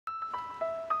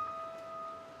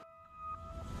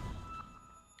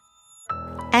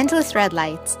Endless red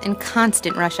lights and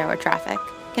constant rush hour traffic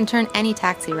can turn any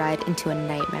taxi ride into a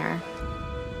nightmare.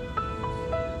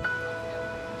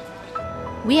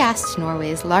 We asked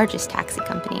Norway's largest taxi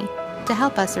company to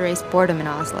help us erase boredom in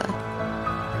Oslo.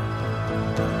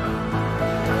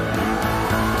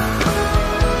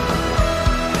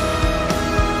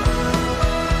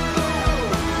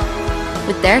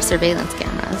 With their surveillance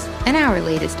cameras and our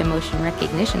latest emotion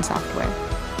recognition software,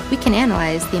 we can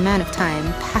analyze the amount of time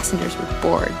passengers were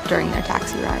bored during their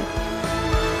taxi ride.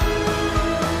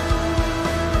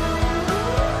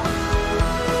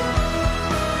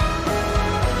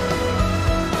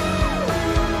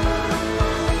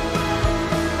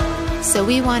 So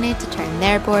we wanted to turn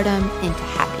their boredom into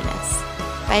happiness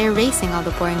by erasing all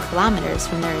the boring kilometers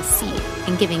from their receipt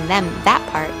and giving them that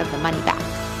part of the money back.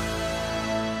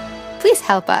 Please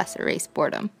help us erase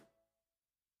boredom.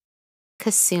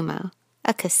 Casumo,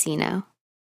 a casino.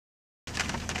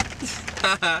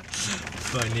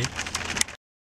 Funny.